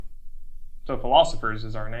So philosophers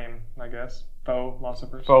is our name, I guess.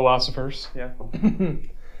 Philosophers. Philosophers. Yeah.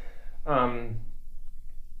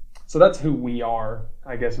 So that's who we are,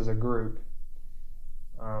 I guess, as a group.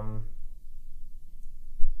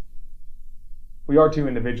 We are two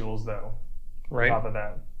individuals, though. Right. On top of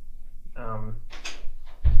that,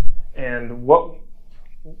 and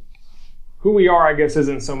who we are, I guess,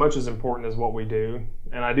 isn't so much as important as what we do.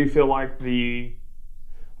 And I do feel like the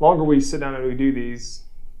longer we sit down and we do these,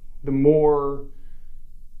 the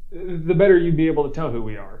better you'd be able to tell who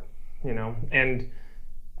we are, you know. And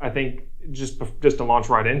I think just to launch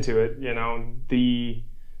right into it, you know,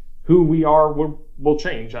 who we are will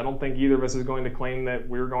change. I don't think either of us is going to claim that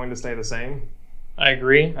we're going to stay the same. I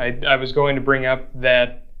agree. I was going to bring up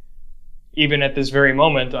that even at this very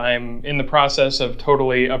moment, I'm in the process of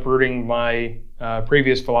totally uprooting my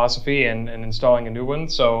previous philosophy and installing a new one.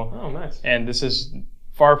 So, oh, nice. And this is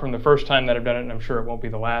far from the first time that I've done it, and I'm sure it won't be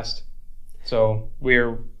the last. So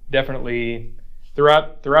we're definitely,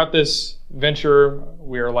 throughout this venture,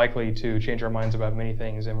 we are likely to change our minds about many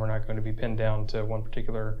things, and we're not going to be pinned down to one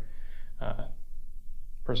particular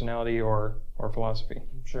personality or philosophy.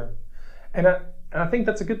 Sure. And I think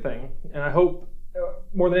that's a good thing. And I hope,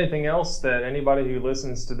 more than anything else, that anybody who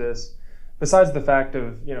listens to this, besides the fact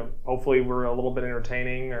of, you know, hopefully we're a little bit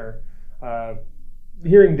entertaining, or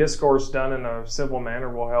hearing discourse done in a simple manner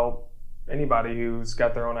will help anybody who's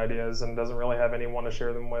got their own ideas and doesn't really have anyone to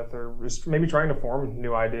share them with, or just maybe trying to form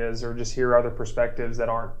new ideas, or just hear other perspectives that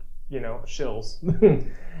aren't, you know, shills.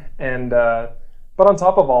 And but on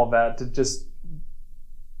top of all that,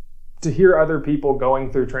 to hear other people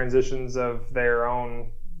going through transitions of their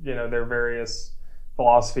own, you know, their various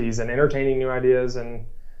philosophies, and entertaining new ideas, and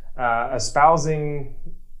espousing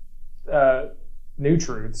new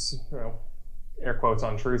truths, you know, air quotes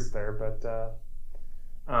on truth there, but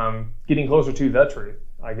getting closer to the truth,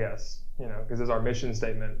 I guess, you know, because as our mission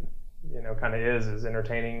statement, you know, kind of is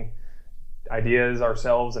entertaining ideas,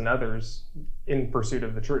 ourselves and others, in pursuit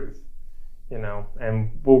of the truth, you know.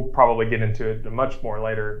 And we'll probably get into it much more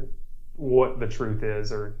later, what the truth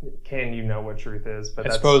is, or can you know what truth is. But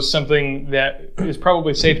I suppose something that is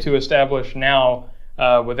probably safe to establish now,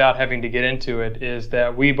 without having to get into it, is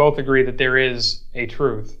that we both agree that there is a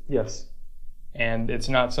truth. Yes. And it's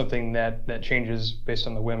not something that changes based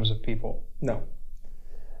on the whims of people. No.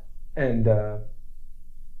 And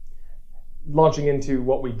launching into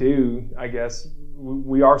what we do, I guess,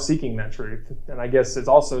 we are seeking that truth. And I guess it's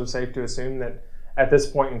also safe to assume that at this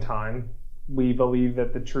point in time, we believe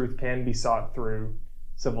that the truth can be sought through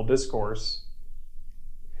civil discourse,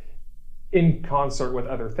 in concert with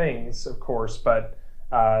other things, of course, but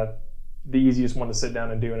the easiest one to sit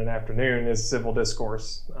down and do in an afternoon is civil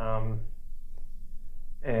discourse.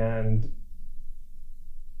 And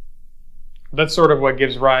that's sort of what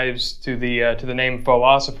gives rise to the name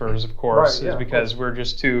philosophers, of course, right, yeah, is because we're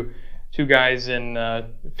just two guys in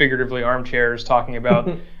figuratively armchairs talking about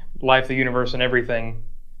life, the universe, and everything,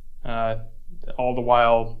 all the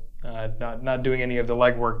while not doing any of the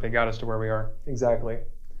legwork that got us to where we are. Exactly.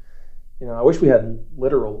 You know, I wish we had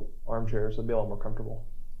literal armchairs. It'd be a lot more comfortable.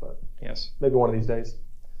 But yes, maybe one of these days.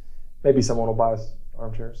 Maybe someone will buy us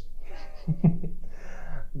armchairs.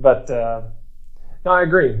 But no, I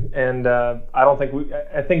agree, and I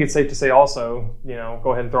think it's safe to say also, you know,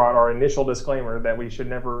 go ahead and throw out our initial disclaimer that we should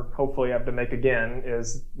never, hopefully, have to make again,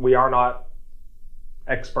 is we are not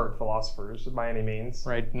expert philosophers by any means.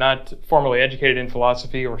 Right, not formally educated in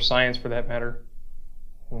philosophy or science for that matter.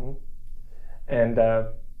 Mm-hmm. And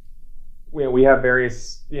we have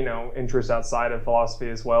various, you know, interests outside of philosophy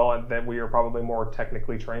as well, and that we are probably more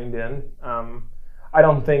technically trained in. I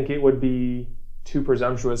don't think it would be too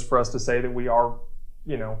presumptuous for us to say that we are,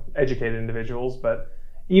 you know, educated individuals, but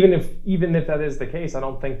even if that is the case, I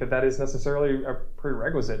don't think that is necessarily a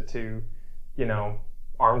prerequisite to, you know,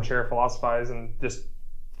 armchair philosophize and just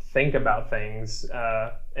think about things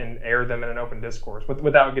and air them in an open discourse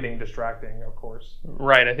without getting distracting, of course.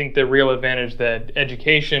 Right. I think the real advantage that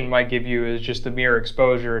education might give you is just the mere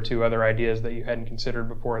exposure to other ideas that you hadn't considered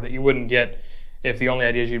before, that you wouldn't get if the only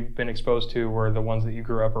ideas you've been exposed to were the ones that you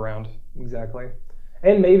grew up around. Exactly.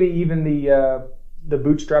 And maybe even the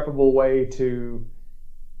bootstrappable way to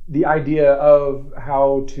the idea of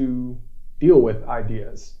how to deal with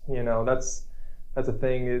ideas. You know, that's a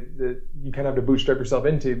thing that you kind of have to bootstrap yourself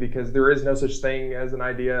into, because there is no such thing as an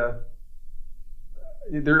idea.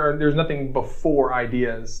 There's nothing before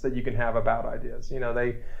ideas that you can have about ideas. You know,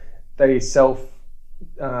 they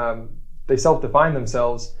self-define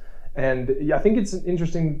themselves. And I think it's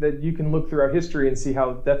interesting that you can look throughout history and see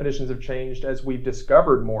how definitions have changed as we've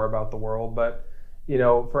discovered more about the world. But,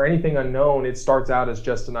 for anything unknown, it starts out as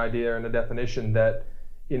just an idea and a definition that,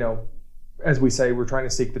 as we say, we're trying to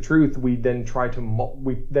seek the truth. We then try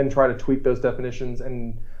to tweak those definitions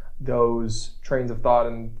and those trains of thought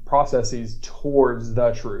and processes towards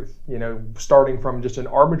the truth. Starting from just an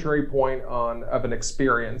arbitrary point of an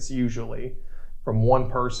experience, usually from one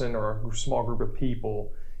person or a small group of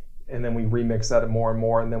people, and then we remix that more and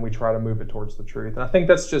more, and then we try to move it towards the truth. And I think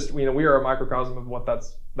that's just, we are a microcosm of what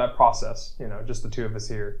that process, just the two of us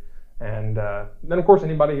here. And then, of course,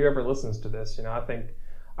 anybody who ever listens to this, I think,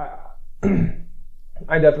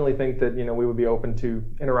 I definitely think that, we would be open to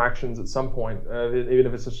interactions at some point, even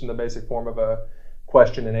if it's just in the basic form of a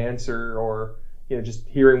question and answer, or, just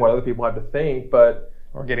hearing what other people have to think,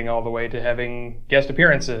 or getting all the way to having guest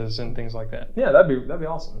appearances and things like that. Yeah, that'd be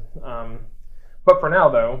awesome. But for now,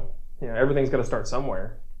 though, everything's got to start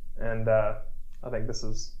somewhere, and I think this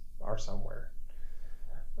is our somewhere.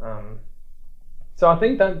 So I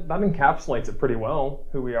think that encapsulates it pretty well,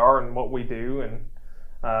 who we are and what we do,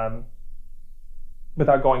 and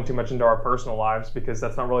without going too much into our personal lives, because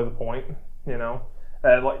that's not really the point.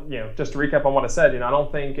 Just to recap on what I said, I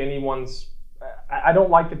don't think I don't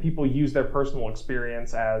like that people use their personal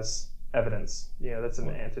experience as evidence. That's an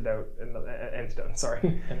anecdote.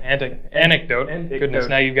 Sorry, an anecdote. Goodness,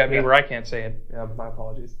 now you've got me where I can't say it. Yeah, my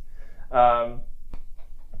apologies. I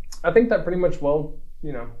think that pretty much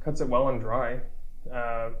cuts it well and dry.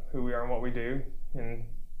 Who we are and what we do, and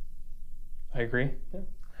I agree. Yeah.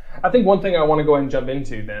 I think one thing I want to go ahead and jump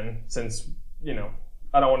into then, since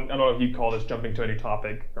I don't know if you'd call this jumping to any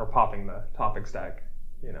topic or popping the topic stack,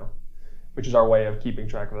 which is our way of keeping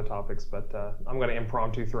track of the topics. But I'm going to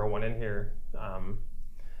impromptu throw one in here. I'm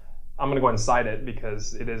going to go ahead and cite it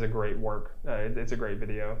because it is a great work. It's a great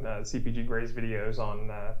video. CPG Gray's videos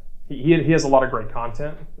on. He has a lot of great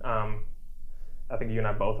content. I think you and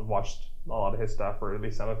I both have watched a lot of his stuff, or at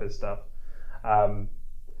least some of his stuff.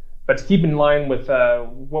 But to keep in line with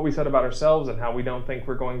what we said about ourselves and how we don't think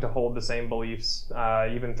we're going to hold the same beliefs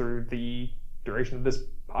even through the duration of this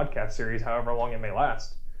podcast series, however long it may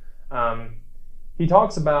last. He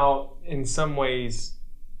talks about, in some ways,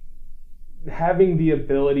 having the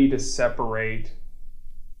ability to separate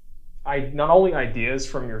not only ideas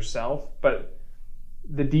from yourself, but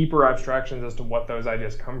the deeper abstractions as to what those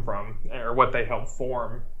ideas come from, or what they help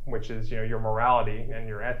form, which is your morality and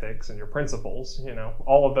your ethics and your principles.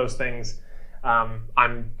 All of those things.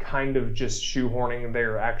 I'm kind of just shoehorning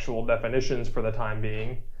their actual definitions for the time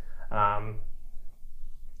being. I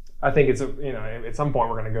think it's at some point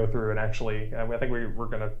we're going to go through and actually. I think we're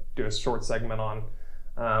going to do a short segment on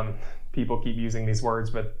people keep using these words,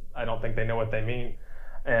 but I don't think they know what they mean,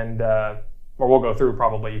 and. Or we'll go through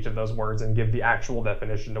probably each of those words and give the actual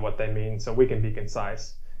definition to what they mean, so we can be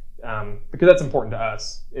concise. Because that's important to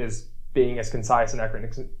us, is being as concise and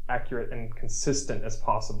accurate and consistent as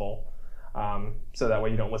possible. So that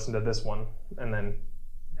way you don't listen to this one and then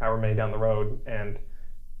however many down the road and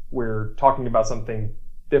we're talking about something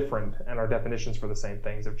different and our definitions for the same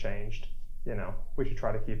things have changed. We should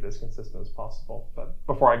try to keep it as consistent as possible. But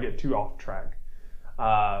before I get too off track,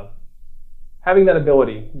 having that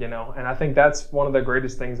ability, and I think that's one of the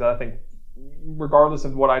greatest things that I think, regardless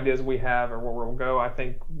of what ideas we have or where we'll go, I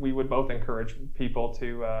think we would both encourage people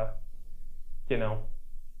to,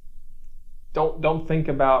 don't think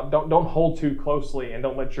about, don't hold too closely, and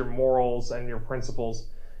don't let your morals and your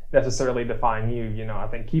principles necessarily define you. I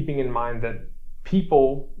think keeping in mind that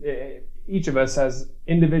people, each of us as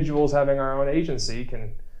individuals having our own agency,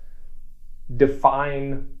 can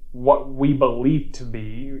define what we believe to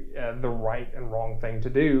be the right and wrong thing to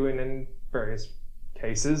do, and in various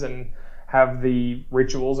cases, and have the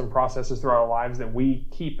rituals and processes throughout our lives that we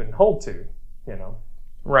keep and hold to.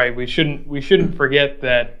 Right. We shouldn't forget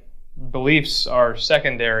that beliefs are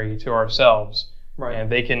secondary to ourselves, right?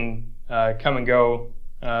 And they can come and go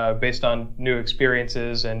based on new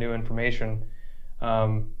experiences and new information.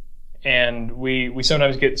 And we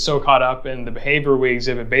sometimes get so caught up in the behavior we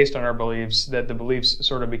exhibit based on our beliefs that the beliefs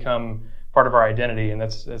sort of become part of our identity, and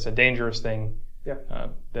that's a dangerous thing. Yeah.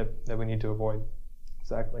 That we need to avoid.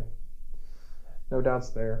 Exactly. No doubts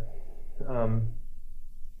there. I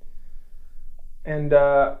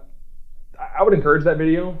would encourage that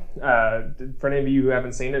video. For any of you who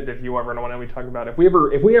haven't seen it, if you ever know what we talk about, if we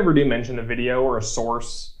ever do mention a video or a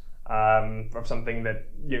source of something that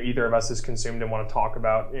either of us has consumed and want to talk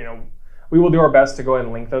about, we will do our best to go ahead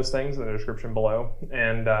and link those things in the description below,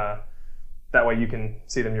 and that way you can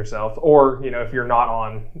see them yourself. Or if you're not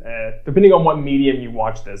on, depending on what medium you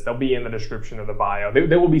watch this, they'll be in the description or the bio.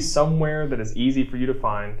 They will be somewhere that is easy for you to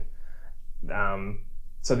find,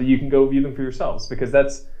 so that you can go view them for yourselves. Because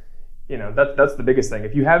that's, that's the biggest thing.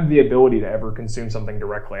 If you have the ability to ever consume something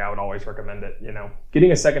directly, I would always recommend it.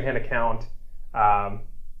 Getting a secondhand account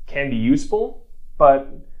can be useful, but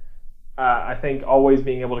I think always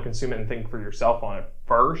being able to consume it and think for yourself on it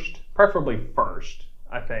first, preferably first,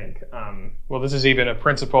 I think. Well, this is even a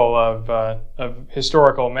principle of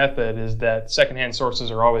historical method, is that secondhand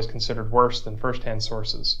sources are always considered worse than firsthand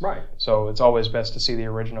sources. Right. So it's always best to see the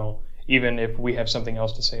original, even if we have something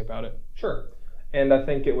else to say about it. Sure. And I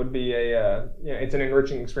think it would be it's an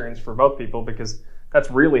enriching experience for both people, because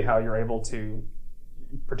that's really how you're able to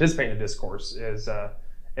participate in a discourse, is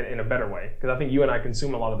in a better way. Because I think you and I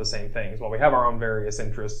consume a lot of the same things. While we have our own various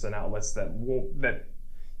interests and outlets that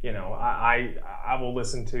I will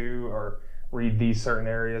listen to or read these certain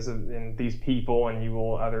areas in these people, and you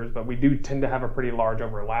will others, but we do tend to have a pretty large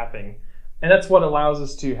overlapping. And that's what allows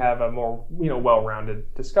us to have a more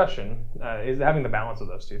well-rounded discussion, is having the balance of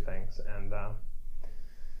those two things. And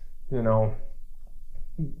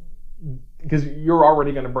because you're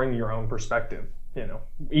already going to bring your own perspective.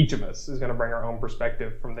 Each of us is going to bring our own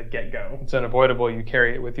perspective from the get-go. It's unavoidable. You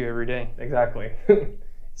carry it with you every day. Exactly.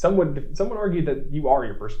 Some would argue that you are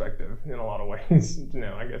your perspective in a lot of ways.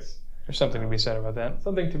 I guess there's something to be said about that.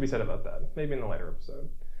 Something to be said about that. Maybe in a later episode.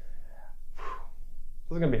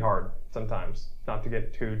 This is going to be hard sometimes, not to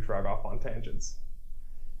get too drug off on tangents.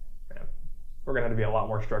 Man, we're going to have to be a lot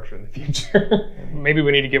more structured in the future. Maybe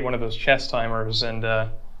we need to get one of those chess timers and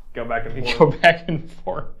go back and forth. Go back and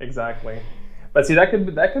forth. Exactly. But see, that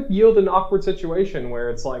could yield an awkward situation where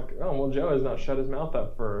it's like, oh, well, Joe has not shut his mouth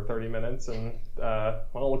up for 30 minutes, and it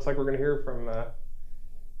looks like we're going to hear from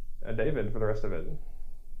David for the rest of it.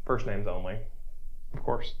 First names only. Of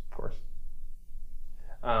course.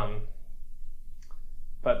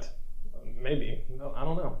 But maybe, I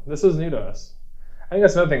don't know. This is new to us. I think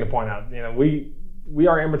that's another thing to point out. We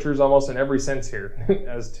are amateurs almost in every sense here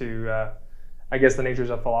as to, I guess, the natures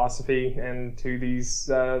of philosophy and to these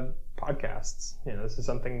podcasts. This is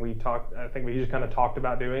something I think we just kind of talked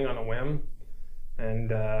about doing on a whim.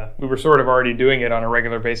 And we were sort of already doing it on a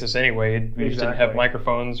regular basis anyway. We just didn't have Exactly.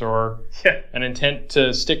 microphones or an intent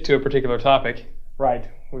to stick to a particular topic. Right.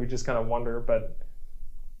 We would just kind of wonder, but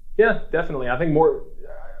yeah, definitely. I think more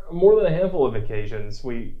than a handful of occasions,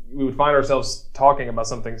 we would find ourselves talking about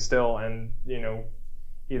something still, and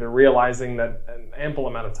either realizing that an ample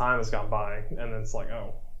amount of time has gone by, and then it's like,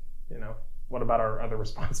 oh, what about our other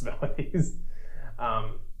responsibilities?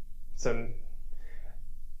 So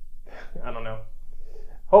I don't know.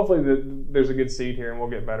 Hopefully there's a good seed here, and we'll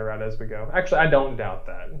get better at it as we go. Actually, I don't doubt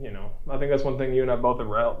that. I think that's one thing you and I both have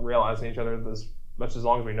realized in each other, as much as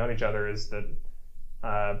long as we've known each other, is that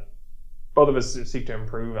both of us seek to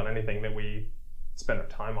improve on anything that we spend our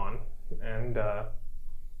time on. And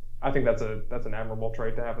I think that's an admirable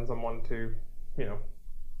trait to have in someone to,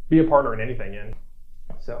 be a partner in anything in.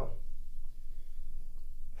 So,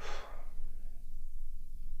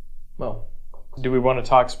 well. Do we want to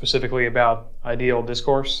talk specifically about ideal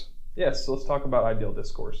discourse? Yes, so let's talk about ideal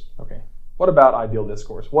discourse. Okay. What about ideal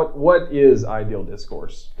discourse? What is ideal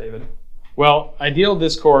discourse, David? Well, ideal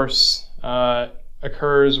discourse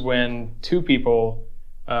occurs when two people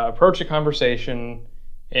approach a conversation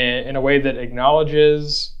in a way that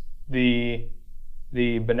acknowledges the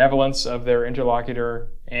benevolence of their interlocutor,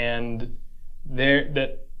 and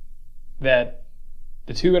that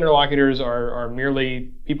the two interlocutors are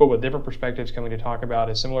merely people with different perspectives coming to talk about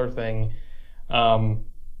a similar thing,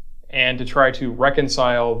 and to try to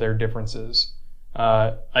reconcile their differences.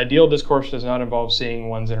 Ideal discourse does not involve seeing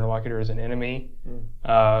one's interlocutor as an enemy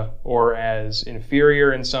or as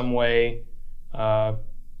inferior in some way,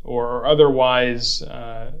 or otherwise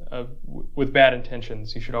with bad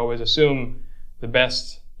intentions. You should always assume the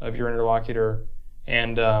best of your interlocutor,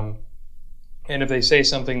 and if they say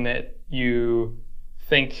something that you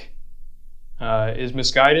think is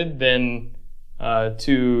misguided, then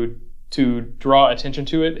to draw attention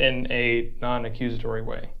to it in a non-accusatory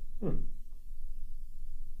way. That's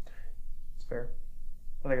fair.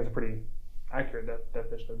 I think it's a pretty accurate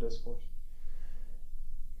definition of discourse.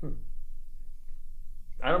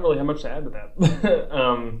 I don't really have much to add to that.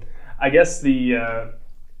 I guess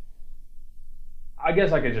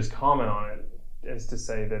I could just comment on it, as to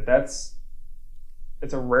say that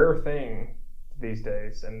it's a rare thing these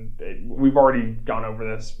days, and we've already gone over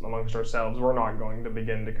this amongst ourselves. We're not going to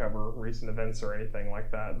begin to cover recent events or anything like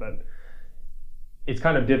that, but it's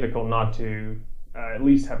kind of difficult not to at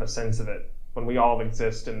least have a sense of it when we all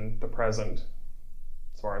exist in the present,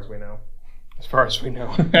 as far as we know. As far as we know.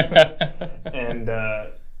 And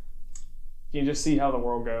you just see how the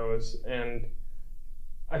world goes, and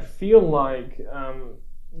I feel like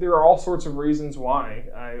there are all sorts of reasons why.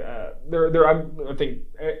 I think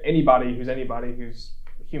anybody who's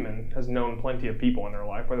human has known plenty of people in their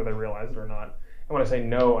life, whether they realize it or not. And when I say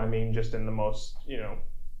no, I mean just in the most,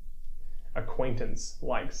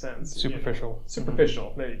 acquaintance-like sense. Superficial.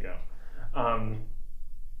 Superficial. Mm-hmm. There you go.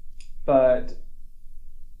 But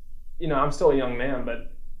I'm still a young man,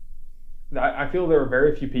 but I feel there are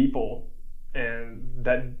very few people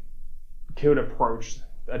that could approach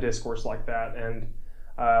a discourse like that. And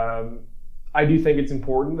I do think it's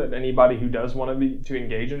important that anybody who does want to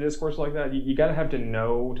engage in a discourse like that, you got to have to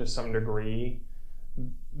know to some degree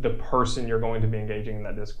the person you're going to be engaging in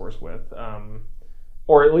that discourse with,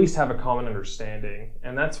 or at least have a common understanding.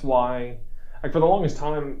 And that's why, like, for the longest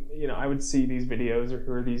time, I would see these videos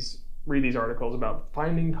or read these articles about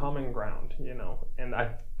finding common ground, and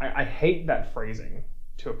I hate that phrasing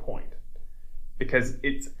to a point, because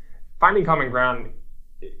it's finding common ground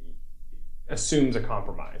assumes a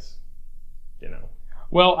compromise,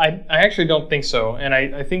 Well, I actually don't think so. And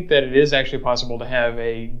I think that it is actually possible to have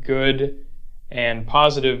a good and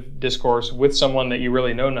positive discourse with someone that you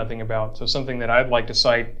really know nothing about. So something that I'd like to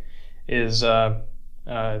cite is the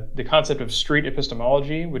concept of street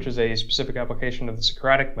epistemology, which is a specific application of the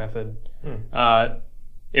Socratic method.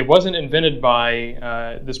 It wasn't invented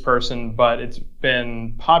by this person, but it's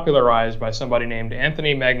been popularized by somebody named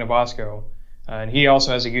Anthony Magnabosco. And he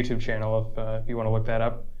also has a YouTube channel if you want to look that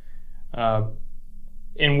up,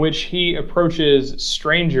 in which he approaches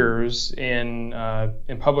strangers in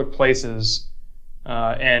public places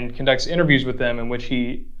and conducts interviews with them, in which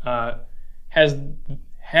he has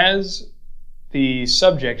the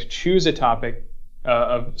subject choose a topic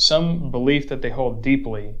of some belief that they hold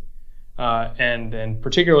deeply, and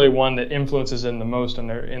particularly one that influences them the most in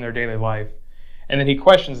their daily life. And then he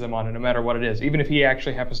questions them on it, no matter what it is, even if he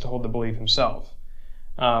actually happens to hold the belief himself.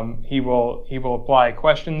 He will apply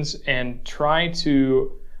questions and try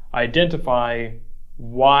to identify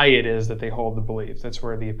why it is that they hold the belief. That's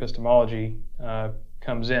where the epistemology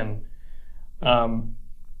comes in,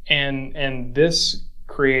 and this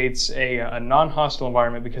creates a non-hostile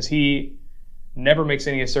environment, because he never makes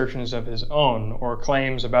any assertions of his own or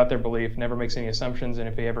claims about their belief, never makes any assumptions, and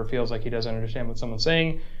if he ever feels like he doesn't understand what someone's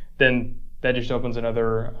saying, then that just opens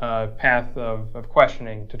another path of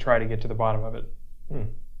questioning to try to get to the bottom of it.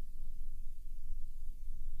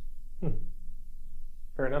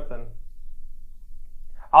 Fair enough, then.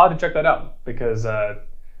 I'll have to check that out, because to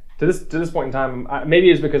this point in time, maybe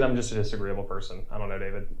it's because I'm just a disagreeable person. I don't know,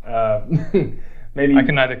 David. Maybe I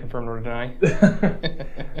can neither confirm nor deny.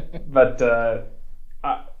 But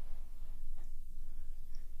I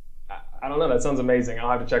don't know. That sounds amazing. I'll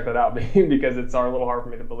have to check that out because it's a little hard for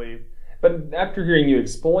me to believe. But after hearing you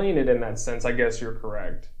explain it in that sense, I guess you're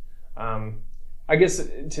correct. I guess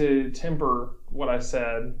to temper what I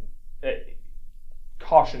said,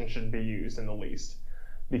 caution should be used in the least.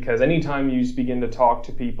 Because anytime you begin to talk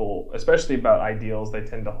to people, especially about ideals they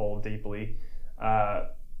tend to hold deeply,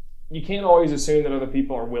 you can't always assume that other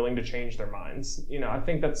people are willing to change their minds. I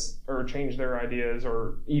think or change their ideas,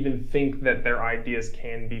 or even think that their ideas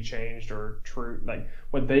can be changed or true, like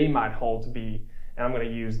what they might hold to be. And I'm going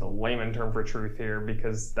to use the layman term for truth here,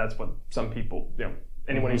 because that's what some people,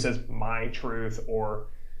 anyone who says my truth or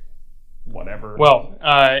whatever. Well,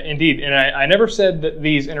 indeed. And I never said that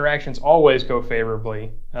these interactions always go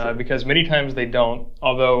favorably, because many times they don't,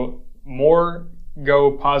 although more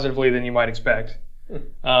go positively than you might expect.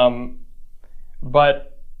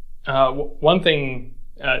 But one thing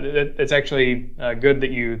that's actually good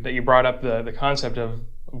that you brought up the concept of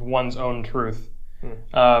one's own truth,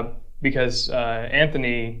 because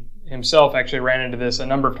Anthony himself actually ran into this a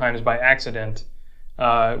number of times by accident,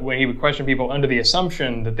 when he would question people under the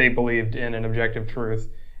assumption that they believed in an objective truth,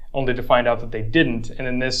 only to find out that they didn't, and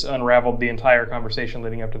then this unraveled the entire conversation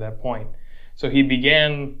leading up to that point. So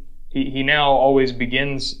he now always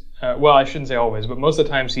begins, well, I shouldn't say always, but most of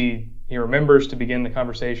the times he remembers to begin the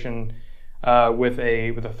conversation with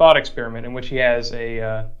a thought experiment in which he has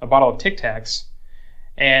a bottle of Tic Tacs,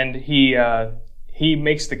 and he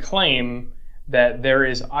makes the claim that there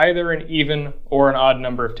is either an even or an odd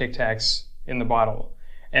number of Tic Tacs in the bottle,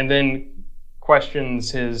 and then questions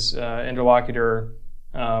his interlocutor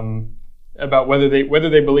about whether they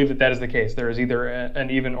believe that is the case. There is either an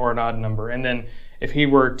even or an odd number, and then if he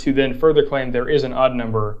were to then further claim there is an odd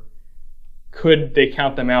number, could they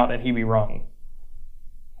count them out and he be wrong?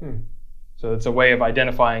 So it's a way of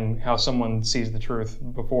identifying how someone sees the truth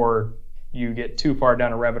before you get too far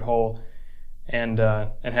down a rabbit hole and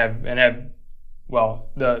have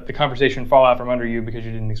the conversation fall out from under you because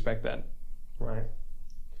you didn't expect that. Right.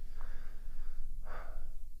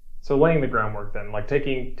 So laying the groundwork then, like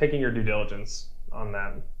taking your due diligence on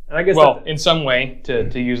that. And I guess in some way,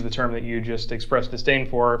 to use the term that you just expressed disdain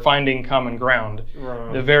for, finding common ground.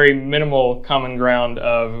 Right. The very minimal common ground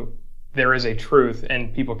of there is a truth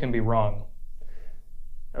and people can be wrong.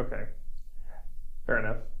 Okay. Fair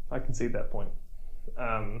enough. I can see that point.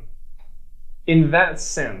 In that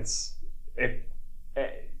sense,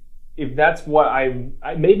 if that's what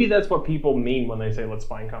maybe that's what people mean when they say let's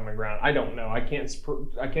find common ground. I don't know. I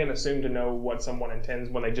can't assume to know what someone intends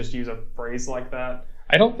when they just use a phrase like that.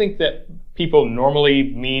 I don't think that people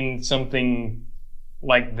normally mean something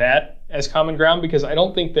like that as common ground, because I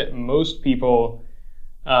don't think that most people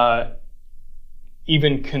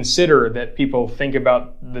even consider that people think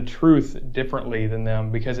about the truth differently than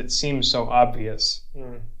them, because it seems so obvious.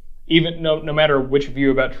 Even no matter which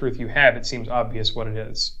view about truth you have, it seems obvious what it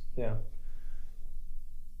is. Yeah.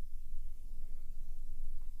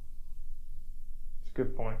 It's a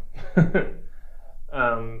good point.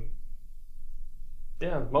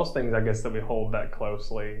 Yeah, most things I guess that we hold that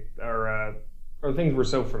closely are things we're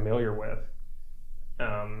so familiar with,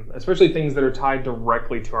 especially things that are tied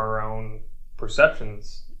directly to our own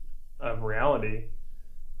perceptions of reality.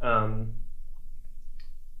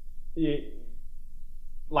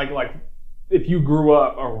 Like if you grew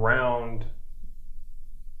up around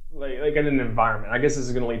like in an environment, I guess this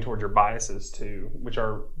is going to lead towards your biases too, which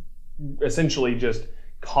are essentially just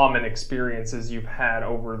common experiences you've had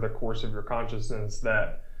over the course of your consciousness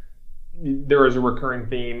that there is a recurring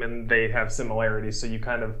theme and they have similarities. So you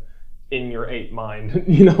kind of, in your ape mind,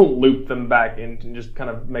 loop them back in and just kind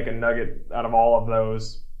of make a nugget out of all of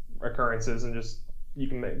those occurrences, and just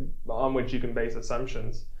on which you can base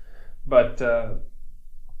assumptions. But I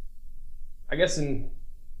guess in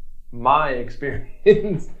my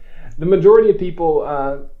experience, the majority of people,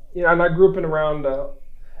 and I grew up around, and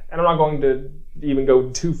I'm not going to even go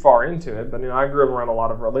too far into it, but I grew up around a lot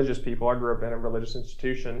of religious people. I grew up in a religious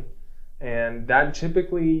institution, and that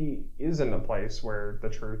typically isn't a place where the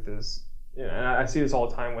truth is. And I see this all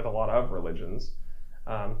the time with a lot of religions.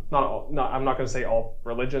 I'm not going to say all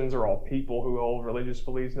religions or all people who hold religious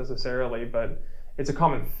beliefs necessarily, but it's a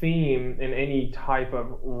common theme in any type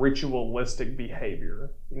of ritualistic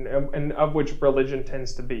behavior, and of which religion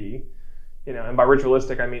tends to be. And by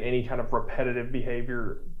ritualistic, I mean any kind of repetitive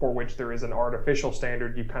behavior for which there is an artificial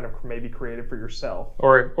standard you've kind of maybe created for yourself.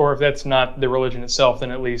 Or if that's not the religion itself,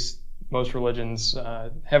 then at least most religions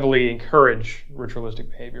heavily encourage ritualistic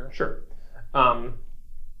behavior. Sure.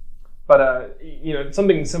 But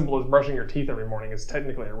something simple as brushing your teeth every morning is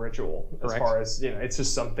technically a ritual. As Correct. Far as, it's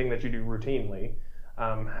just something that you do routinely.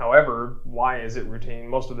 However, why is it routine?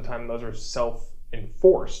 Most of the time those are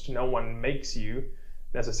self-enforced. No one makes you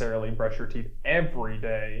necessarily brush your teeth every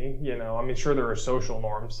day. Sure, there are social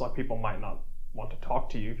norms, like people might not want to talk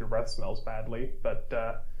to you if your breath smells badly, but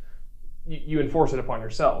you enforce it upon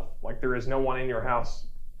yourself. Like there is no one in your house,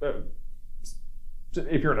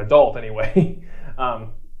 if you're an adult anyway, or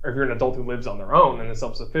if you're an adult who lives on their own and is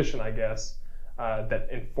self-sufficient, I guess, that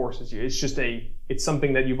enforces you. It's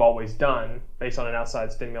something that you've always done based on an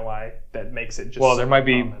outside stimuli that makes it just there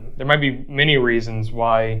might be many reasons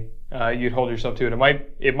why you'd hold yourself to it.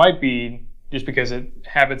 It might be just because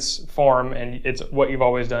habits form and it's what you've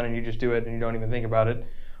always done and you just do it and you don't even think about it,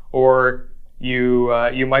 or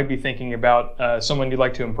you might be thinking about someone you'd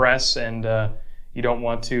like to impress and you don't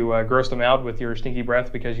want to gross them out with your stinky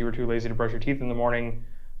breath because you were too lazy to brush your teeth in the morning.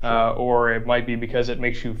 Sure. Or it might be because it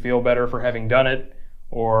makes you feel better for having done it,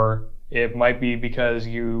 or it might be because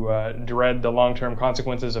you dread the long-term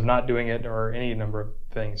consequences of not doing it, or any number of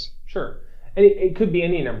things. Sure. And it could be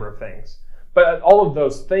any number of things. But all of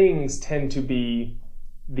those things tend to be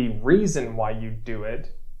the reason why you do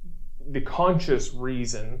it, the conscious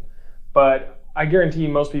reason. But I guarantee you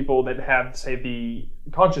most people that have, say, the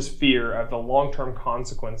conscious fear of the long-term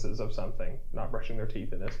consequences of something, not brushing their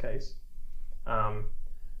teeth in this case,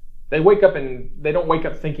 they wake up and they don't wake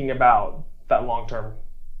up thinking about that long-term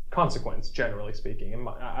consequence, generally speaking. And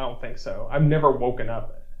I don't think so. I've never woken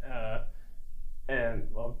up I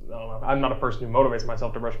don't know. I'm not a person who motivates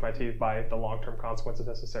myself to brush my teeth by the long-term consequences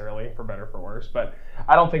necessarily, for better or for worse. But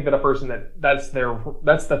I don't think that a person that's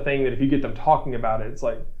the thing that if you get them talking about it, it's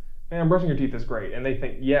like, man, brushing your teeth is great. And they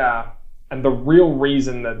think, yeah. And the real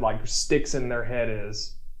reason that like sticks in their head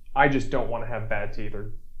is, I just don't want to have bad teeth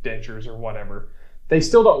or dentures or whatever. They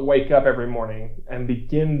still don't wake up every morning and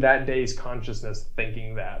begin that day's consciousness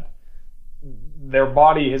thinking that. Their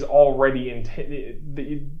body has already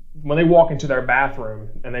when they walk into their bathroom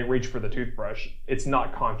and they reach for the toothbrush, it's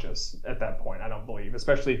not conscious at that point, I don't believe,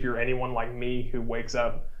 especially if you're anyone like me who wakes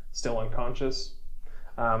up still unconscious.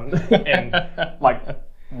 And like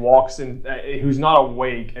walks in, who's not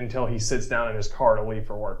awake until he sits down in his car to leave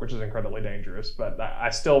for work, which is incredibly dangerous. But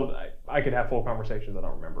I could have full conversations I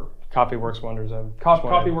don't remember. Coffee works wonders.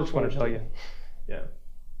 Coffee works wonders. I tell you. Yeah.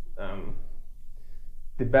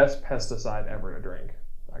 The best pesticide ever to drink,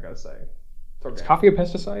 I gotta say. Is coffee a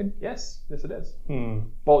pesticide? Yes, it is.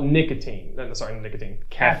 Well, nicotine. No, sorry, not nicotine.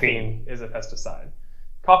 Caffeine is a pesticide.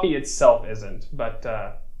 Coffee itself isn't, but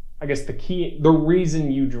I guess the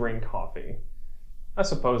reason you drink coffee. I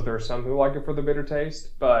suppose there are some who like it for the bitter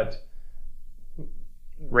taste, but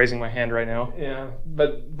raising my hand right now. Yeah,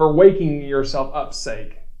 but for waking yourself up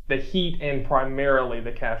sake, the heat and primarily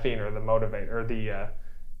the caffeine are the motivator, or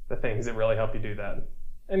the things that really help you do that.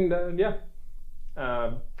 And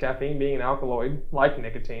caffeine being an alkaloid, like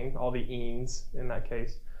nicotine, all the enes in that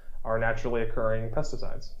case, are naturally occurring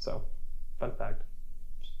pesticides. So, fun fact.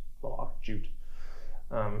 Little offshoot.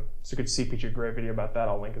 So you could see Peachy Gray video about that.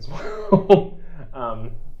 I'll link as well.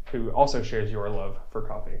 Who also shares your love for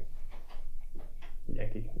coffee.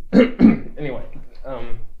 Yankee. Anyway.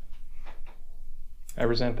 I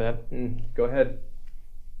resent that. Go ahead.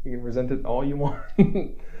 You can resent it all you want.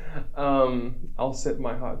 I'll sip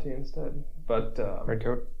my hot tea instead. But red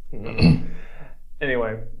coat.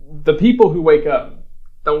 Anyway, the people who wake up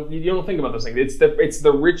you don't think about those things. It's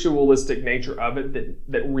the ritualistic nature of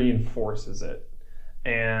it that reinforces it,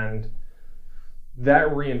 and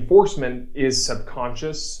that reinforcement is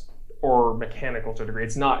subconscious or mechanical to a degree.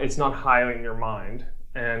 It's not high in your mind.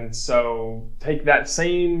 And so take that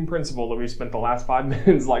same principle that we spent the last 5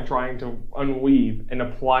 minutes like trying to unweave and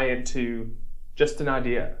apply it to just an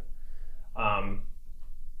idea.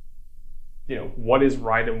 What is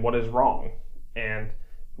right and what is wrong. And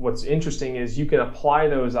what's interesting is you can apply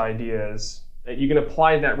those ideas, you can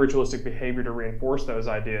apply that ritualistic behavior to reinforce those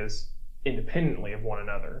ideas independently of one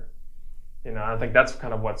another. I think that's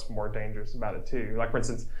kind of what's more dangerous about it too. Like, for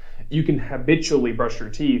instance, you can habitually brush your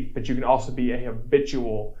teeth, but you can also be a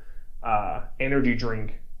habitual energy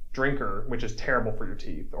drinker, which is terrible for your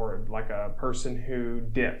teeth, or like a person who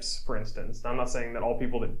dips, for instance. Now, I'm not saying that all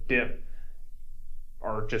people that dip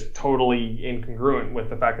are just totally incongruent with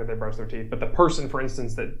the fact that they brush their teeth, but the person, for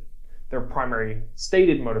instance, that their primary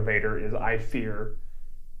stated motivator is, I fear,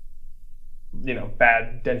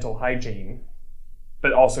 bad dental hygiene,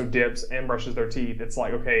 but also dips and brushes their teeth. It's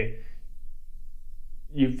like, okay,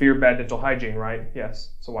 you fear bad dental hygiene, right?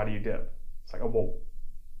 Yes. So why do you dip? It's like, oh, well,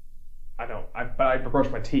 I don't. But I brush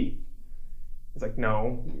my teeth. It's like,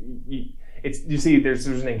 no. You see, there's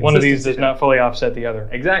an inconsistency. One of these does not fully offset the other.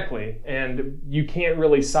 Exactly. And you can't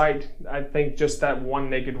really cite, I think, just that one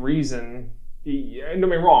naked reason. Don't get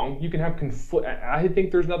me wrong. You can have I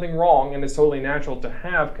think there's nothing wrong, and it's totally natural to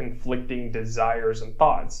have conflicting desires and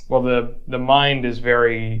thoughts. Well, the mind is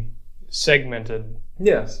very segmented.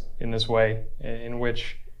 Yes. In this way, in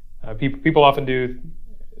which people often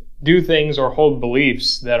do things or hold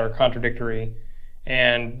beliefs that are contradictory,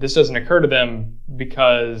 and this doesn't occur to them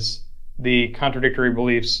because the contradictory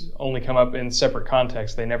beliefs only come up in separate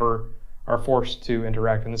contexts. They never are forced to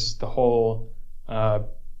interact, and this is the whole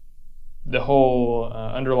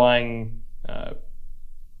underlying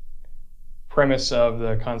premise of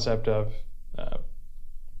the concept of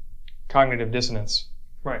cognitive dissonance.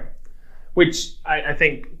 Right. Which I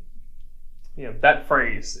think, that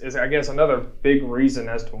phrase is, I guess, another big reason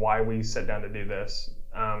as to why we sit down to do this.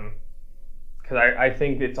 Because I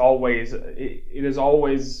think it is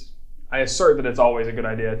always, I assert that it's always a good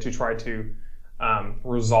idea to try to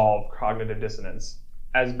resolve cognitive dissonance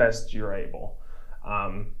as best you're able.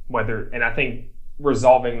 And I think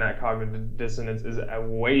resolving that cognitive dissonance is a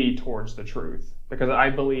way towards the truth, because I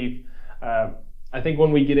believe, I think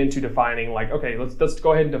when we get into defining, like, okay, let's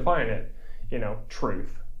go ahead and define it,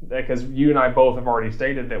 truth, because you and I both have already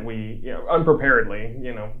stated that we, unpreparedly,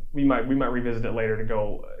 we might revisit it later to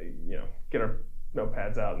go, get our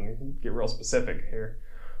notepads out and get real specific here.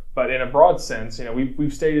 But in a broad sense,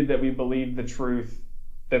 we've stated that we believe the truth,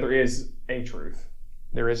 that there is a truth.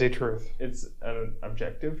 There is a truth. It's an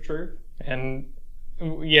objective truth. And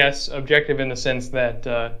yes, objective in the sense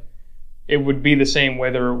that it would be the same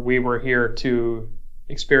whether we were here to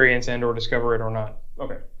experience and or discover it or not.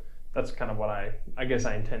 Okay. That's kind of what I guess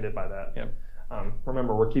I intended by that. Yep.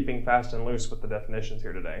 Remember, we're keeping fast and loose with the definitions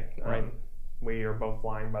here today. Right. We are both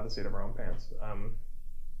flying by the seat of our own pants.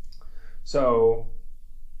 So,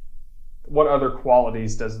 what other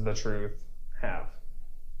qualities does the truth have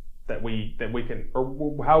that we can,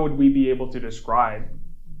 or how would we be able to describe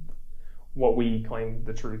what we claim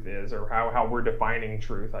the truth is, or how we're defining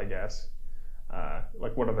truth, I guess?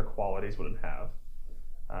 Like, what other qualities would it have?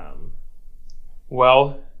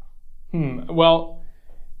 Well,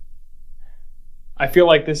 I feel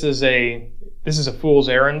like this is a fool's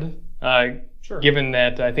errand, Sure. given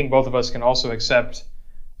that I think both of us can also accept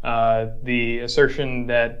the assertion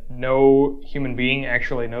that no human being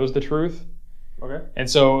actually knows the truth. Okay. And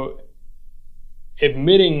so,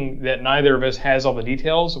 admitting that neither of us has all the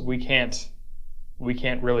details, we can't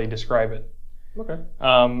really describe it. Okay.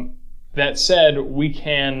 That said, we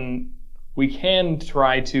can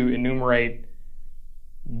try to enumerate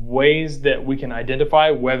ways that we can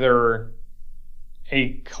identify whether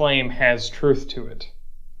a claim has truth to it.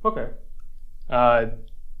 Okay.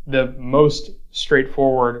 The most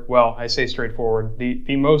straightforward, well, I say straightforward,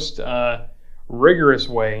 the most rigorous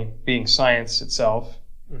way being science itself,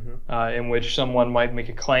 in which someone might make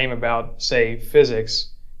a claim about, say,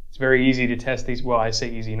 physics. It's very easy to test these. Well, I say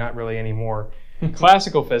easy, not really anymore.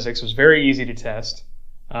 Classical physics was very easy to test.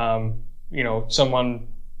 Someone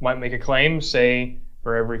might make a claim, say,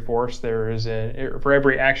 for every force for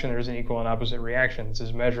every action there's an equal and opposite reaction. This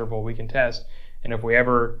is measurable. We can test. And if we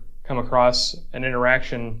ever come across an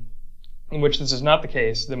interaction in which this is not the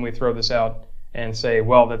case, then we throw this out and say,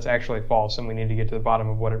 well, that's actually false, and we need to get to the bottom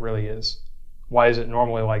of what it really is. Why is it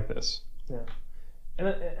normally like this? Yeah.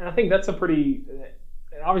 And I think that's obviously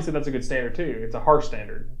that's a good standard too. It's a harsh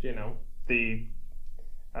standard,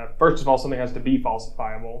 first of all, something has to be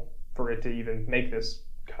falsifiable for it to even make this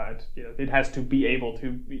cut. It has to be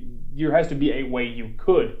there has to be a way you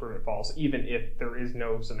could prove it false, even if there is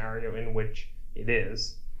no scenario in which it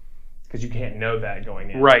is, because you can't know that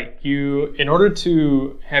going in. Right. In order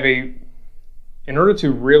to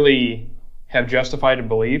really have justified a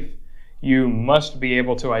belief, you must be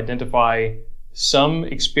able to identify some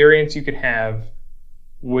experience you could have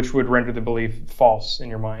which would render the belief false in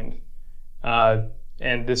your mind.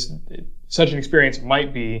 And such an experience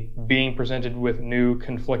might be being presented with new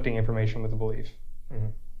conflicting information with the belief. Mm-hmm.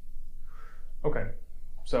 Okay.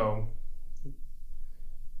 So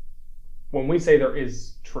when we say there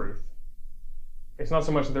is truth, it's not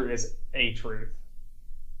so much that there is a truth.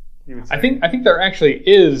 You would say. I think there actually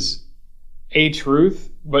is a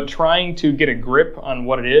truth, but trying to get a grip on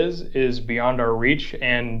what it is beyond our reach,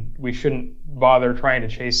 and we shouldn't bother trying to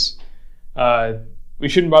chase. We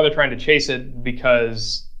shouldn't bother trying to chase it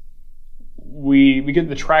because we get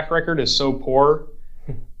the track record is so poor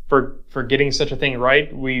for getting such a thing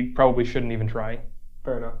right. We probably shouldn't even try.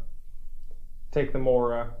 Fair enough. Take the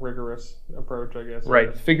more rigorous approach, I guess.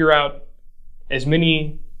 Right. Figure out as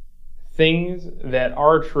many things that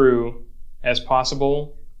are true as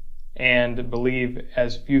possible, and believe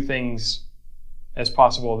as few things as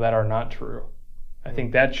possible that are not true. I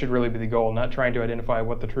think that should really be the goal, not trying to identify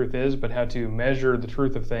what the truth is, but how to measure the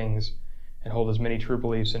truth of things and hold as many true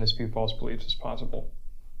beliefs and as few false beliefs as possible.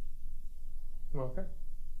 Okay.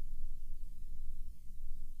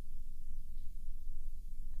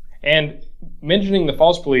 And mentioning the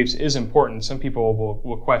false beliefs is important. Some people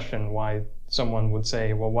will question why someone would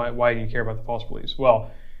say, well, why do you care about the false beliefs?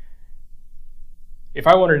 Well, if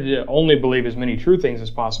I wanted to only believe as many true things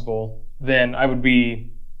as possible, then I would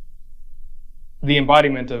be the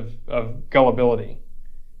embodiment of gullibility.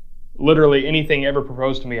 Literally anything ever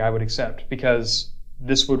proposed to me I would accept, because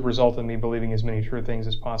this would result in me believing as many true things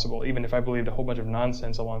as possible, even if I believed a whole bunch of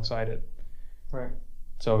nonsense alongside it. Right.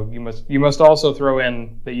 So you must also throw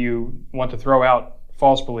in that you want to throw out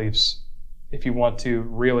false beliefs if you want to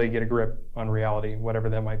really get a grip on reality, whatever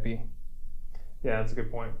that might be. Yeah, that's a good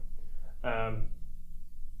point.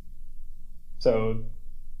 So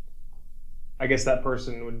I guess that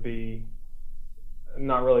person would be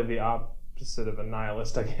not really the opposite of a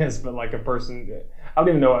nihilist, I guess, but like a person. I don't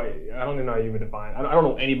even know how you would define. I don't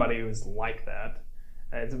know anybody who is like that.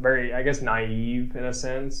 It's very, I guess, naive in a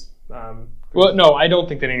sense. Well, no, I don't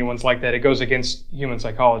think that anyone's like that. It goes against human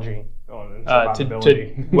psychology. And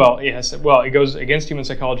survivability. Yes. Well, it goes against human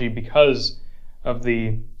psychology because of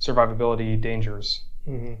the survivability dangers.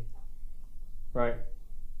 Mm-hmm. Right.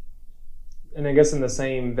 And I guess in the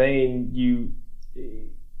same vein,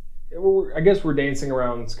 I guess we're dancing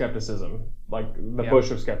around skepticism, like the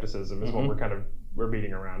bush of skepticism is what we're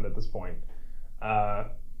beating around at this point,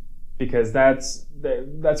 because that's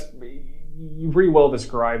you pretty well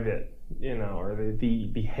described it, or the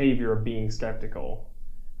behavior of being skeptical,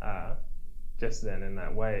 just then in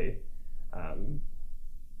that way.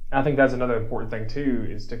 I think that's another important thing too,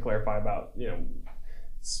 is to clarify about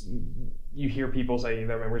you hear people say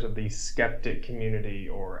they're members of the skeptic community,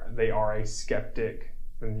 or they are a skeptic.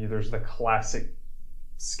 And there's the classic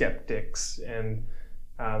skeptics, and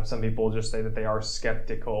some people just say that they are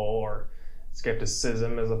skeptical, or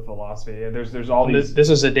skepticism is a philosophy. There's all these.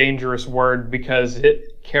 This is a dangerous word because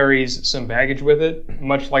it carries some baggage with it,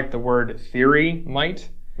 much like the word theory might.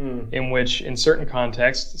 in which in certain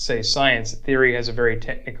contexts, say science, theory has a very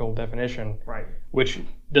technical definition, Right. which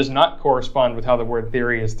does not correspond with how the word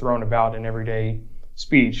theory is thrown about in everyday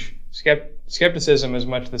speech. Skepticism is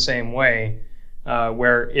much the same way,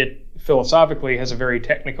 where it philosophically has a very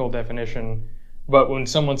technical definition, but when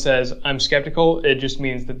someone says, I'm skeptical, it just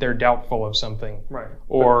means that they're doubtful of something. Right.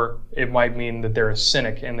 Or it might mean that they're a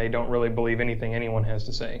cynic and they don't really believe anything anyone has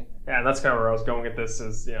to say. Yeah, and that's kind of where I was going with this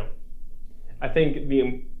is, I think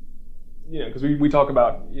because we talk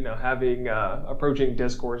about, having, approaching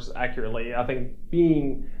discourse accurately. I think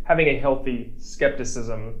having a healthy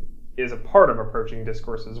skepticism is a part of approaching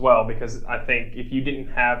discourse as well, because I think if you didn't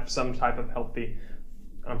have some type of healthy,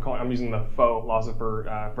 I'm using the faux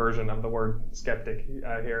philosopher version of the word skeptic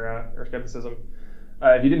here, or skepticism.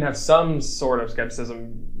 If you didn't have some sort of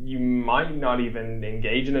skepticism, you might not even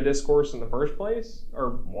engage in a discourse in the first place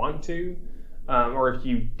or want to. Or if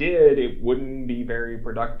you did, it wouldn't be very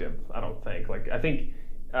productive, I don't think. I think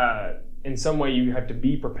in some way you have to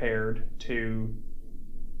be prepared to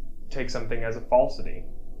take something as a falsity.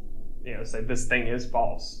 Say this thing is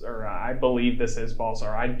false, or I believe this is false,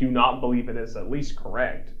 or I do not believe it is at least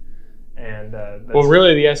correct. And well,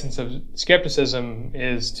 really, the essence of skepticism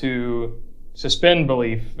is to suspend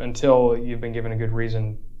belief until you've been given a good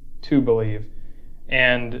reason to believe.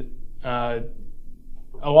 And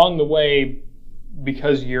along the way,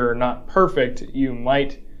 because you're not perfect, you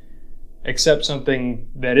might accept something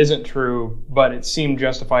that isn't true, but it seemed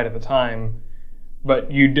justified at the time.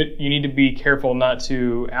 But you need to be careful not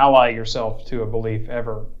to ally yourself to a belief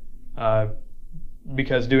ever,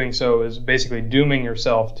 because doing so is basically dooming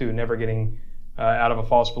yourself to never getting out of a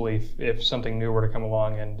false belief if something new were to come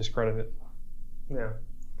along and discredit it. Yeah.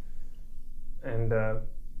 And no,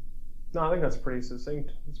 I think that's pretty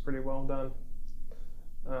succinct. It's pretty well done.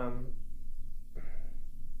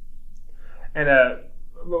 And I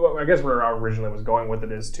guess where I originally was going with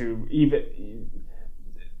it is to even.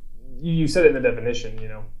 You said it in the definition,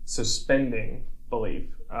 suspending belief,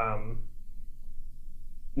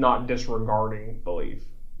 not disregarding belief.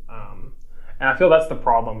 And I feel that's the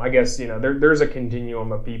problem. I guess, there's a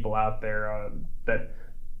continuum of people out there that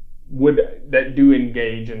do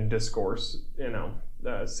engage in discourse,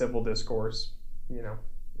 civil discourse,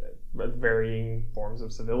 with varying forms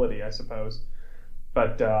of civility, I suppose.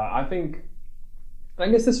 But I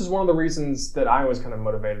guess this is one of the reasons that I was kind of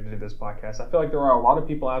motivated to do this podcast. I feel like there are a lot of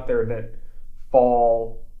people out there that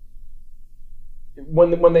fall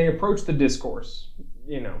when they approach the discourse.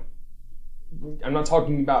 I'm not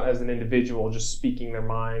talking about as an individual just speaking their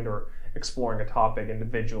mind or exploring a topic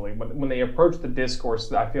individually, but when they approach the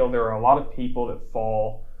discourse, I feel there are a lot of people that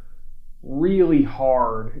fall really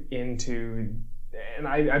hard into, and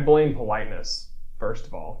I blame politeness first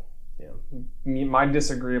of all. My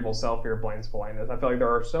disagreeable self here blames politeness. I feel like there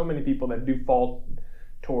are so many people that do fall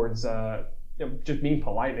towards just being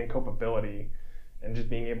polite and culpability and just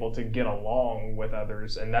being able to get along with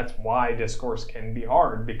others. And that's why discourse can be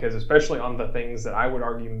hard, because especially on the things that I would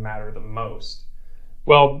argue matter the most.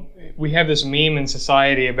 Well, we have this meme in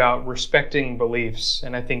society about respecting beliefs,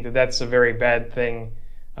 and I think that that's a very bad thing.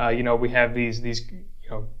 We have these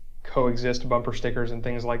coexist bumper stickers and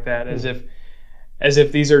things like that, as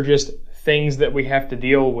if these are just things that we have to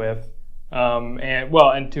deal with,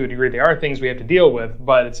 and to a degree they are things we have to deal with,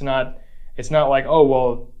 but it's not like, oh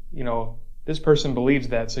well, this person believes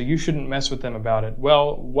that, so you shouldn't mess with them about it.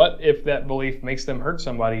 Well, what if that belief makes them hurt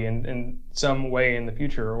somebody in some way in the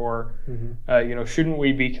future, or shouldn't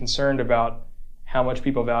we be concerned about how much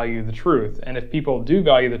people value the truth? And if people do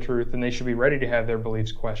value the truth, then they should be ready to have their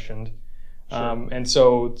beliefs questioned. Sure. And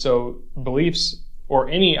so beliefs, or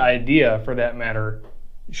any idea for that matter,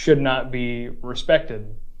 should not be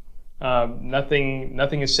respected.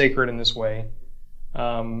 Nothing is sacred in this way,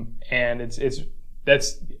 and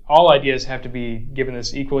that's all ideas have to be given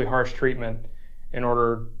this equally harsh treatment in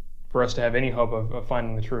order for us to have any hope of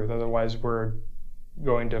finding the truth. Otherwise, we're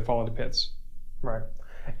going to fall into pits. Right.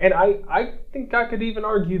 And I think I could even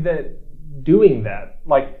argue that doing that,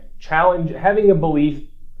 having a belief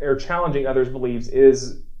or challenging others' beliefs,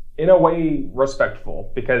 is in a way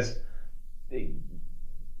respectful, because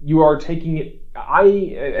you are taking it.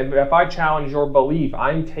 If I challenge your belief,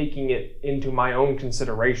 I'm taking it into my own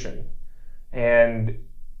consideration, and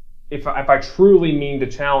if I truly mean to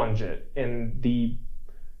challenge it in the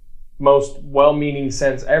most well-meaning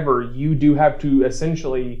sense ever, you do have to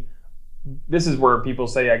essentially. This is where people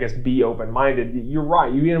say, I guess, be open-minded. You're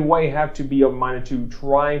right. You, in a way, have to be open-minded to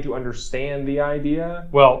trying to understand the idea.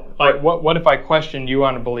 Well, what if I question you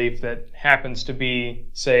on a belief that happens to be,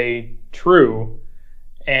 say, true,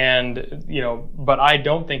 And, but I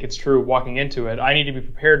don't think it's true walking into it. I need to be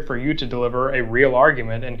prepared for you to deliver a real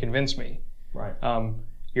argument and convince me. Right.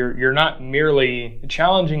 You're not merely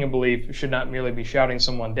challenging a belief should not merely be shouting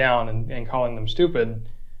someone down and calling them stupid.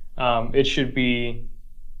 It should be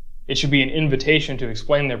an invitation to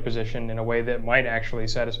explain their position in a way that might actually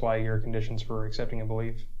satisfy your conditions for accepting a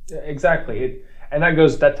belief. Exactly.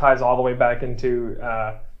 That ties all the way back into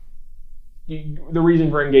the reason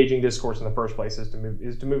for engaging discourse in the first place is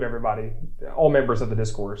to move everybody, all members of the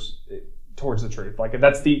discourse, towards the truth. Like, if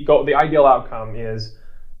that's the goal, the ideal outcome is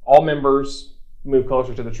all members move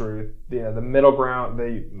closer to the truth. The middle ground,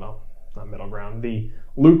 not middle ground, the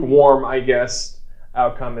lukewarm, I guess,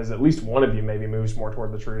 outcome is at least one of you maybe moves more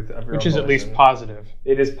toward the truth of your which own is at volition. least positive.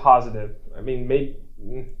 It is positive. I mean, maybe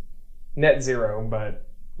net zero, but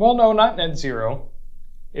well, no, not net zero.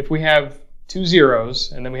 If we have 2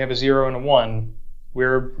 zeros and then we have a 0 and a 1,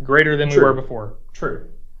 we're greater than we were before. True.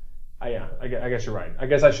 Yeah, I guess you're right. I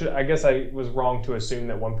guess I was wrong to assume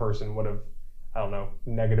that one person would have, I don't know,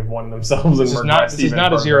 -1 themselves. This is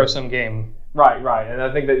not a zero-sum game. Right. And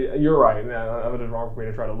I think that you're right. I would have been wrong for me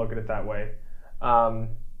to try to look at it that way. And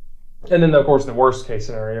then, of course, the worst case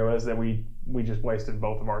scenario is that we just wasted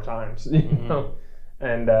both of our times. You know?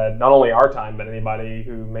 And not only our time, but anybody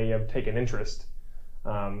who may have taken interest.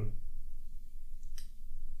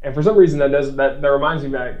 And for some reason, that reminds me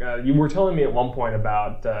back. You were telling me at one point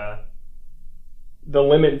about the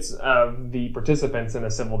limits of the participants in a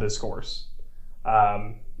civil discourse.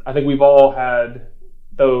 I think we've all had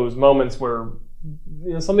those moments where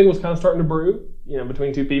something was kind of starting to brew,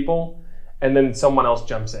 between two people, and then someone else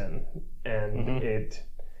jumps in, and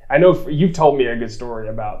I know you've told me a good story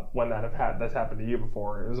about when that's happened to you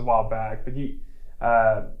before. It was a while back, but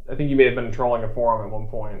I think you may have been trolling a forum at one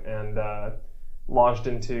point and launched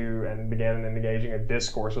into and began engaging a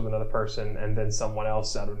discourse with another person, and then someone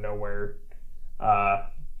else out of nowhere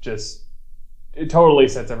it totally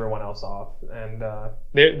sets everyone else off. And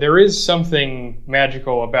there is something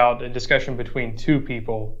magical about a discussion between two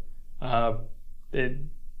people.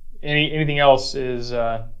 Anything else is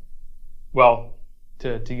to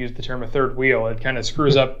use the term a third wheel. It kind of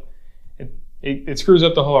screws up. It screws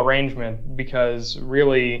up the whole arrangement, because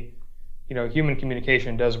really, human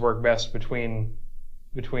communication does work best between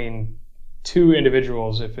two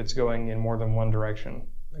individuals if it's going in more than one direction.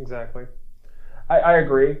 Exactly. I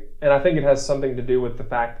agree, and I think it has something to do with the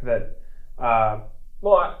fact that, I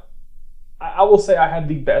will say I had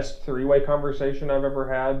the best three-way conversation I've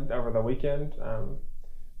ever had over the weekend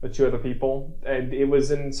with two other people, and it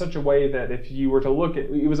was in such a way that if you were to look at,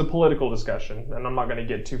 it was a political discussion, and I'm not going to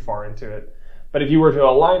get too far into it, but if you were to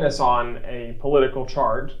align us on a political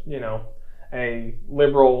chart, a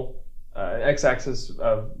liberal x-axis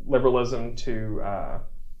of liberalism to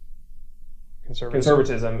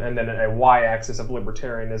conservatism, and then a y-axis of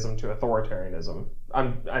libertarianism to authoritarianism.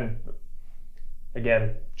 I'm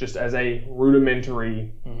again, just as a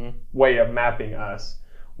rudimentary way of mapping us,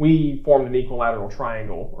 we formed an equilateral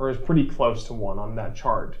triangle, or is pretty close to one on that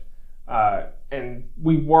chart. And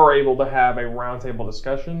we were able to have a roundtable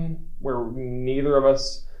discussion where neither of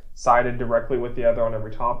us sided directly with the other on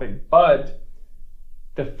every topic, but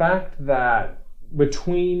the fact that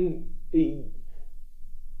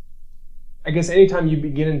I guess anytime you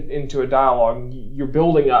begin into a dialogue, you're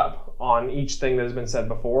building up on each thing that has been said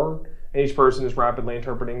before, and each person is rapidly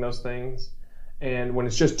interpreting those things. And when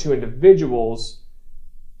it's just two individuals,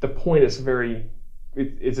 the point is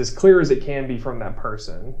it's as clear as it can be from that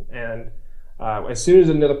person. And as soon as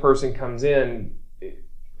another person comes in,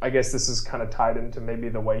 I guess this is kind of tied into maybe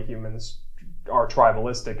the way humans are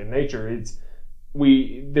tribalistic in nature.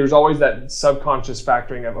 There's always that subconscious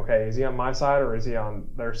factoring of, okay, is he on my side or is he on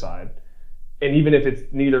their side? And even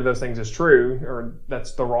if neither of those things is true, or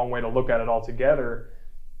that's the wrong way to look at it altogether,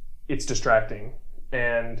 it's distracting.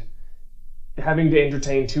 And having to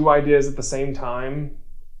entertain two ideas at the same time,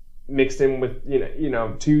 mixed in with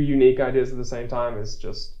two unique ideas at the same time, is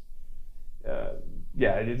just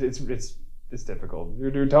it's difficult.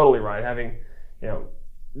 You're totally right. Having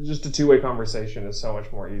just a two-way conversation is so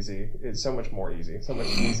much more easy. It's so much more easy, so much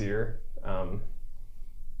easier.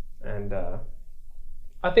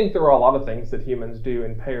 I think there are a lot of things that humans do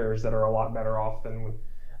in pairs that are a lot better off than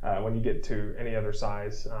when you get to any other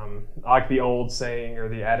size. I like the old saying or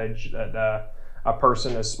the adage that a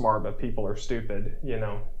person is smart but people are stupid.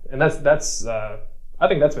 And that's I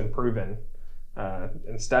think that's been proven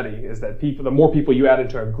in study, is that the more people you add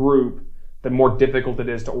into a group, the more difficult it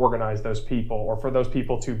is to organize those people, or for those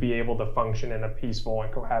people to be able to function in a peaceful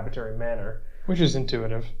and cohabitatory manner. Which is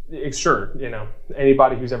intuitive. Sure,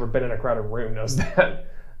 anybody who's ever been in a crowded room knows that.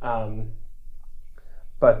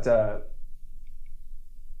 But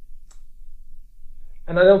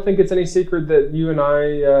and I don't think it's any secret that you and I,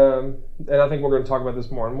 and I think we're going to talk about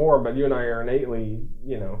this more and more, but you and I are innately,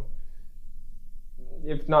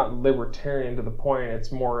 if not libertarian to the point,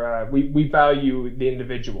 it's more, we value the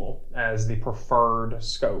individual as the preferred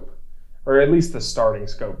scope, or at least the starting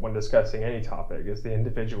scope when discussing any topic is the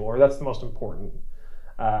individual, or that's the most important.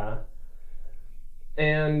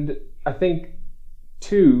 And I think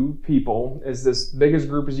two people is this biggest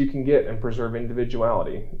group as you can get and preserve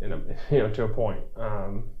individuality to a point,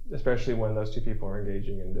 especially when those two people are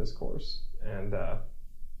engaging in discourse, and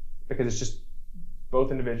because it's just both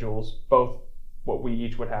individuals, both what we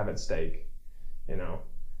each would have at stake,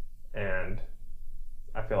 and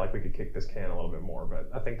I feel like we could kick this can a little bit more, but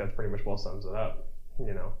I think that's pretty much well sums it up.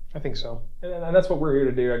 I think so. And that's what we're here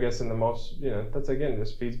to do, I guess, in the most, that's again,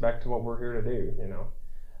 just feeds back to what we're here to do,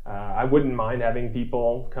 I wouldn't mind having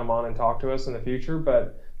people come on and talk to us in the future,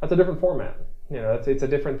 but that's a different format. It's a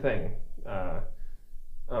different thing.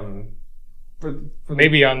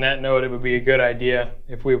 Maybe on that note, it would be a good idea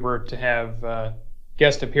if we were to have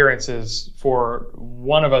guest appearances for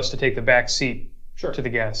one of us to take the back seat to the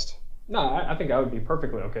guest. No, I think I would be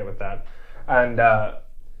perfectly okay with that. And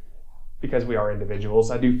because we are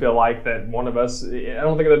individuals, I do feel like that one of us, I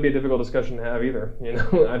don't think that'd be a difficult discussion to have either.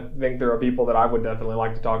 I think there are people that I would definitely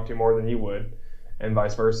like to talk to more than you would, and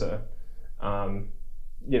vice versa.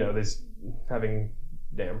 This having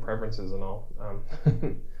damn preferences and all.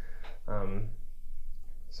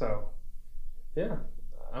 So, yeah,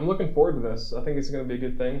 I'm looking forward to this. I think it's going to be a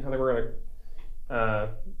good thing. I think we're going to,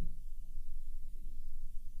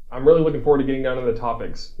 I'm really looking forward to getting down to the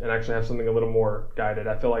topics and actually have something a little more guided.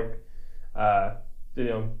 I feel like,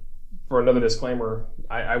 for another disclaimer,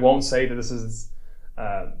 I won't say that this is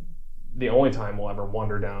the only time we'll ever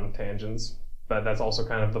wander down tangents, but that's also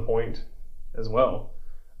kind of the point as well.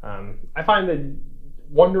 I find that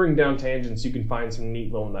wandering down tangents, you can find some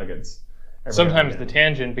neat little nuggets. Sometimes the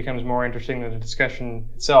tangent becomes more interesting than the discussion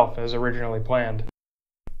itself as originally planned.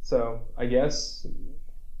 So, I guess,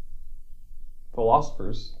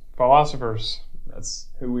 philosophers. Philosophers. That's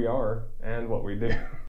who we are and what we do.